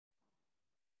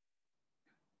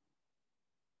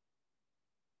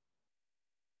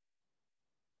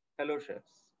Hello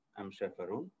chefs, I'm Chef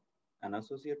Arun, an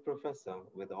associate professor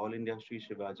with All India Sri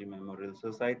Shivaji Memorial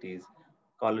Society's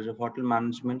College of Hotel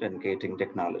Management and Catering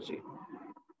Technology.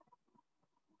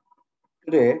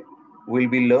 Today, we'll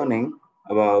be learning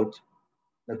about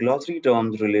the glossary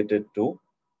terms related to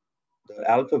the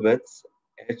alphabets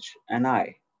H and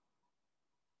I.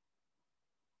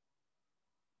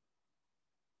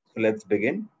 So let's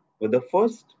begin with the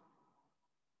first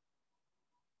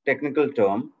technical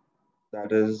term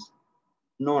that is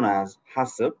known as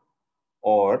HACCP,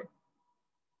 or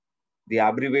the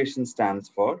abbreviation stands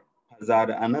for Hazard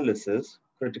Analysis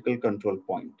Critical Control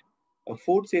Point, a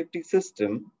food safety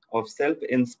system of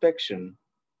self-inspection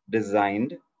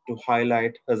designed to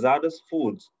highlight hazardous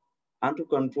foods and to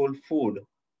control food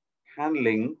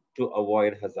handling to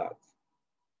avoid hazards.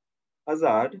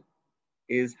 Hazard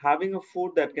is having a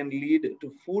food that can lead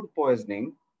to food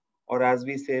poisoning, or as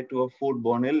we say, to a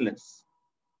foodborne illness.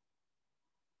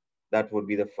 That would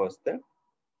be the first step.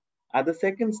 At the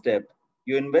second step,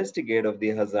 you investigate of the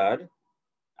hazard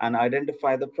and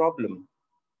identify the problem.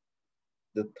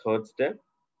 The third step,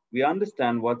 we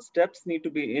understand what steps need to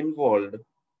be involved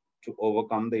to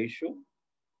overcome the issue.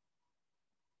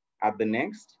 At the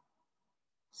next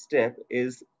step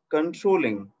is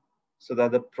controlling so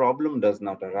that the problem does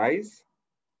not arise.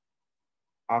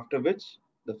 After which,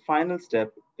 the final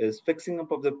step is fixing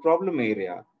up of the problem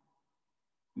area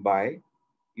by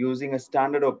using a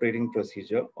standard operating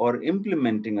procedure or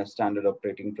implementing a standard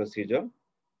operating procedure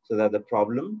so that the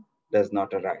problem does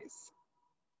not arise.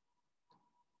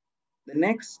 The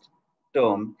next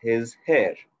term is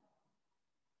hare,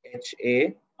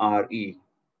 H-A-R-E,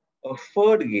 a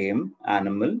furred game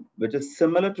animal which is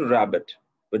similar to rabbit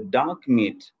with dark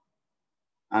meat,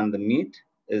 and the meat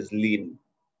is lean.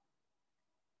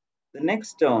 The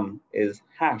next term is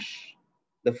hash.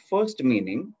 The first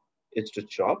meaning is to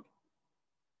chop.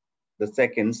 The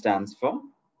second stands for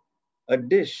a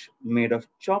dish made of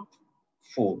chopped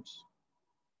foods.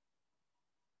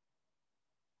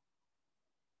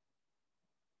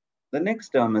 The next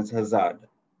term is hazard,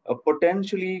 a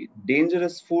potentially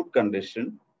dangerous food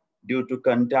condition due to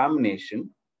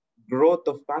contamination, growth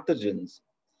of pathogens,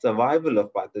 survival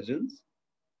of pathogens,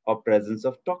 or presence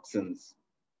of toxins.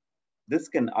 This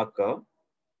can occur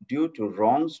due to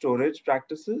wrong storage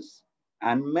practices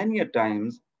and many a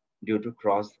times due to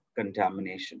cross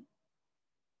contamination.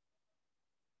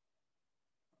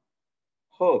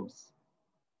 Herbs.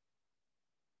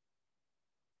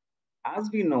 As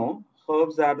we know,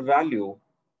 herbs add value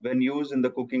when used in the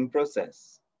cooking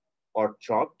process or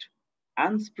chopped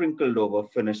and sprinkled over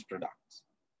finished products.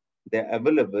 They're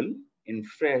available in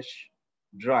fresh,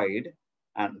 dried,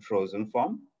 and frozen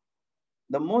form.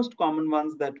 The most common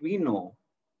ones that we know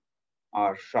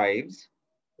are chives,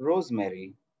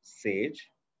 rosemary, sage,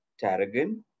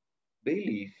 tarragon, bay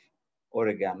leaf,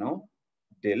 oregano,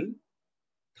 dill,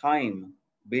 thyme,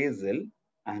 basil,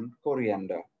 and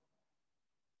coriander.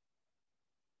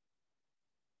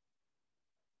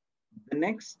 The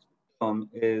next term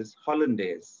is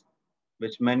hollandaise,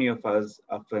 which many of us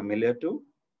are familiar to.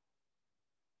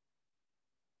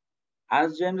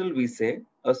 As general, we say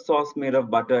a sauce made of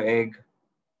butter, egg,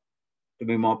 to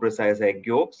be more precise, egg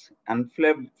yolks, and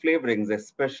flavorings,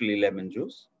 especially lemon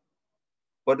juice.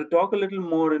 But to talk a little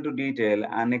more into detail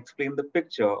and explain the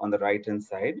picture on the right-hand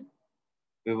side,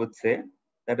 we would say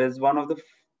that is one of the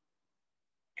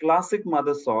classic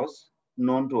mother sauce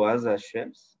known to us as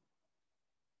chefs.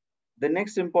 The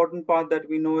next important part that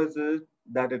we know is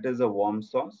that it is a warm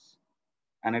sauce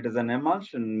and it is an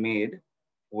emulsion made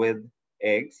with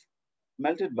eggs,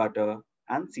 melted butter,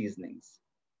 and seasonings.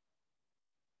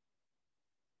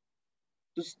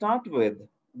 To start with,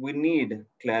 we need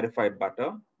clarified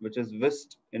butter, which is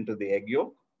whisked into the egg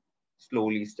yolk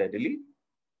slowly, steadily.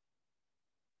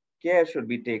 Care should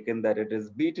be taken that it is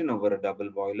beaten over a double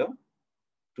boiler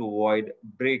to avoid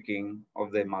breaking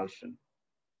of the emulsion.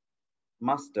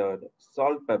 Mustard,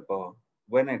 salt, pepper,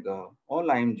 vinegar, or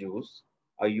lime juice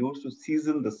are used to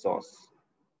season the sauce.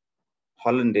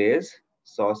 Hollandaise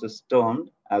sauce is termed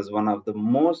as one of the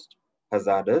most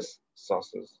hazardous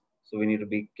sauces. So we need to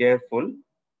be careful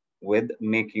with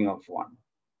making of one.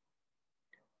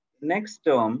 Next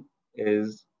term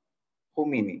is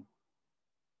hominy.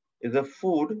 Is a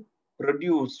food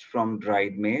produced from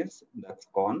dried maize, that's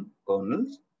corn,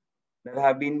 kernels, that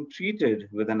have been treated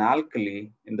with an alkali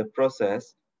in the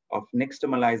process of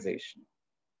nixtamalization.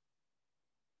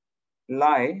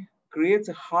 Lye creates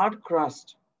a hard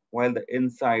crust while the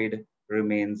inside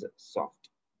remains soft.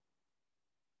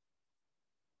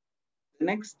 The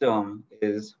next term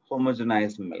is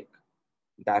homogenized milk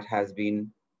that has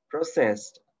been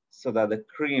processed so that the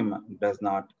cream does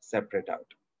not separate out.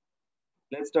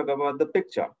 Let's talk about the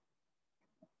picture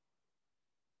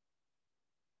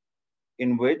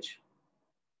in which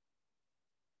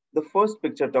the first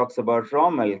picture talks about raw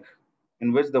milk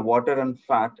in which the water and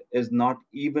fat is not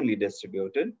evenly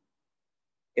distributed.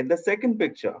 In the second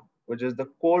picture, which is the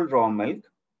cold raw milk,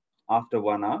 after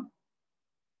 1 hour,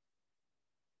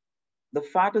 the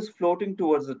fat is floating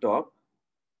towards the top,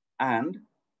 and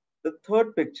the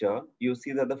third picture, you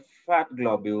see that the fat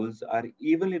globules are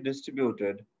evenly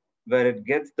distributed where it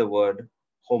gets the word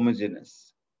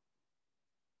homogeneous.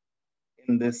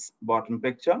 In this bottom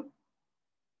picture,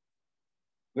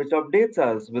 which updates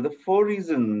us with the 4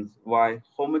 reasons why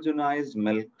homogenized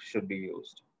milk should be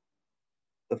used.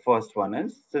 The first one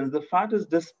is, since the fat is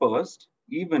dispersed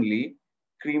evenly,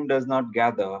 cream does not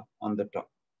gather on the top.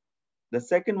 The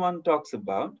second one talks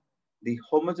about the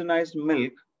homogenized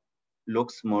milk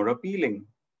looks more appealing.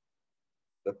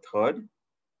 The third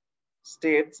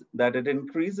states that it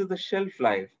increases the shelf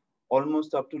life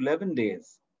almost up to 11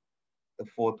 days. The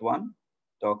fourth one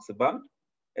talks about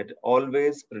it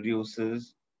always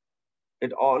produces,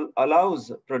 it all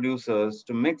allows producers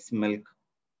to mix milk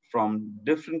from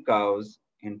different cows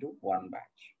into one batch.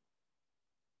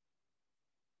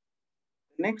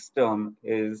 The next term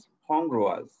is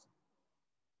hongroise.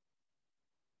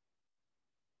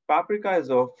 Paprika is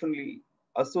often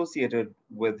associated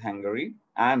with Hungary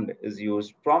and is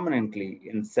used prominently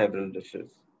in several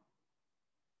dishes.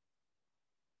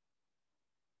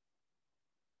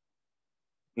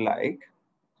 Like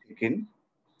chicken,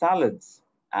 salads,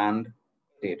 and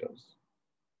potatoes.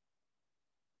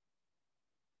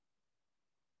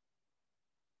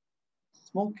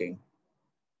 Smoking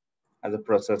as a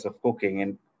process of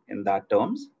cooking in that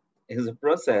terms is a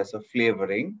process of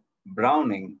flavoring,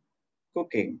 browning,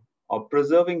 cooking, or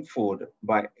preserving food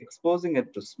by exposing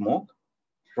it to smoke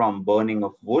from burning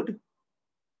of wood.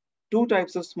 Two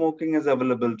types of smoking is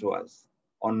available to us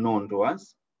or known to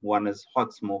us. One is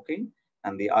hot smoking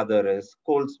and the other is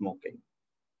cold smoking.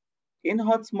 In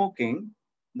hot smoking,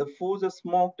 the foods are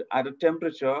smoked at a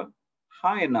temperature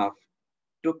high enough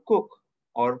to cook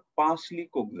or partially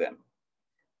cook them.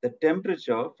 The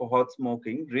temperature for hot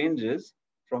smoking ranges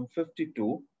from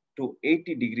 52 to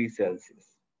 80 degrees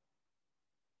Celsius.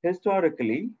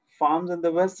 Historically, farms in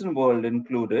the Western world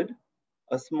included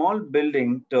a small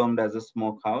building termed as a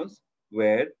smokehouse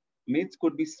where meats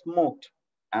could be smoked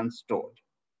and stored.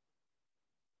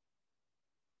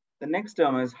 The next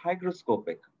term is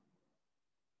hygroscopic,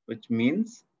 which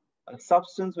means a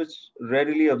substance which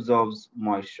readily absorbs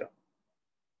moisture.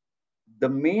 The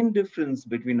main difference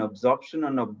between absorption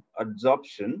and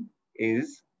adsorption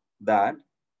is that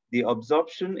the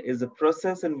absorption is a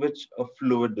process in which a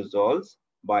fluid dissolves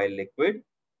by a liquid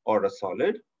or a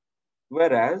solid,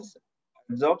 whereas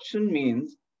adsorption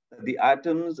means that the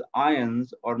atoms,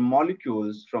 ions, or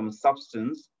molecules from a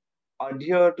substance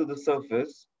adhere to the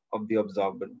surface of the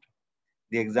absorbent.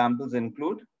 The examples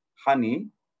include honey,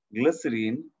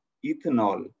 glycerine,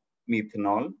 ethanol,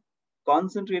 methanol,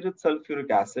 concentrated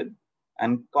sulfuric acid,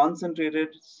 and concentrated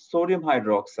sodium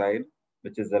hydroxide,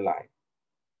 which is a lye.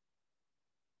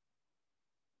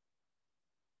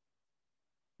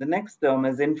 The next term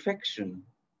is infection,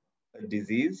 a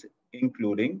disease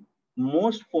including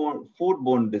most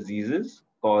foodborne diseases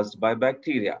caused by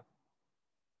bacteria.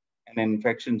 An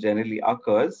infection generally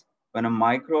occurs when a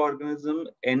microorganism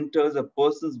enters a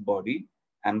person's body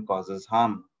and causes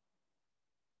harm.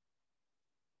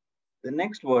 The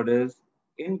next word is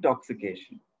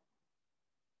intoxication.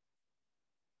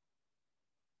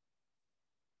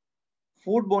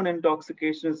 Foodborne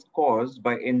intoxication is caused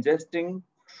by ingesting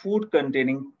food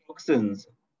containing toxins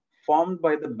formed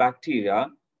by the bacteria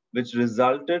which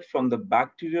resulted from the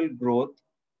bacterial growth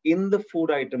in the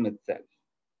food item itself.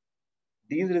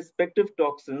 These respective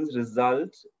toxins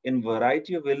result in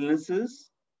variety of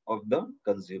illnesses of the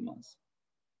consumers.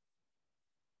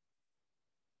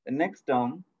 The next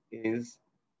term is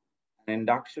an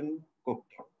induction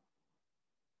cooktop.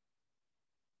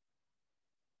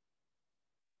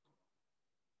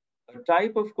 A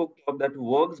type of cooktop that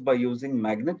works by using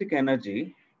magnetic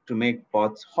energy to make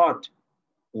pots hot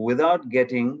without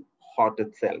getting hot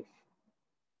itself.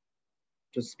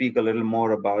 To speak a little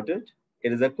more about it,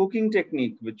 it is a cooking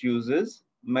technique which uses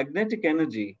magnetic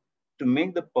energy to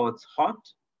make the pots hot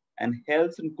and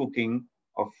helps in cooking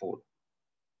of food.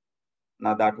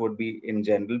 Now that would be in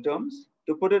general terms.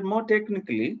 To put it more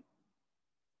technically,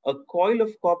 a coil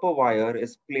of copper wire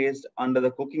is placed under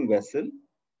the cooking vessel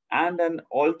and an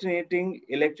alternating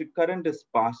electric current is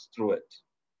passed through it.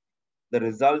 The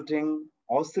resulting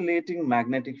oscillating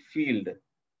magnetic field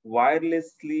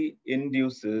wirelessly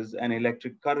induces an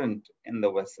electric current in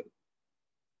the vessel.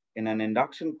 In an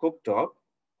induction cooktop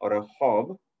or a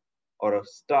hob or a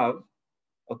stove,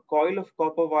 a coil of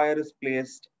copper wire is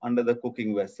placed under the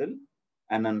cooking vessel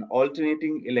and an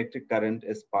alternating electric current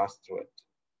is passed through it.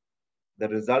 The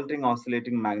resulting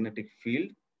oscillating magnetic field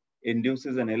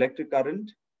induces an electric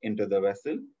current into the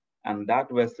vessel, and that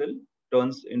vessel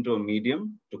turns into a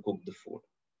medium to cook the food.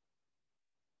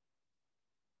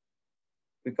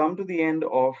 We come to the end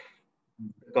of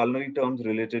culinary terms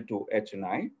related to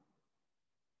H&I.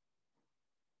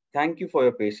 Thank you for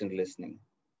your patient listening.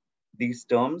 These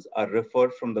terms are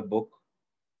referred from the book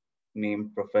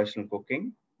named Professional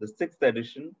Cooking, the 6th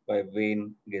edition by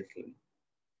Wayne Gislin.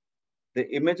 The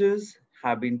images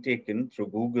have been taken through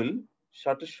Google,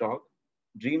 Shutterstock,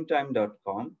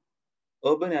 Dreamtime.com,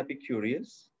 Urban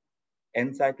Epicurious,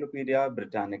 Encyclopedia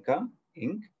Britannica,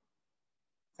 Inc.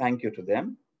 Thank you to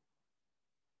them.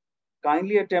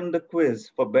 Kindly attempt the quiz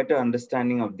for better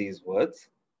understanding of these words.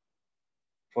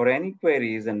 For any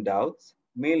queries and doubts,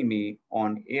 mail me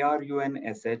on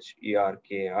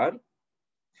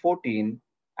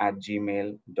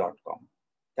arunshherkr14@gmail.com.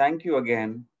 Thank you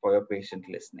again for your patient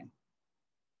listening.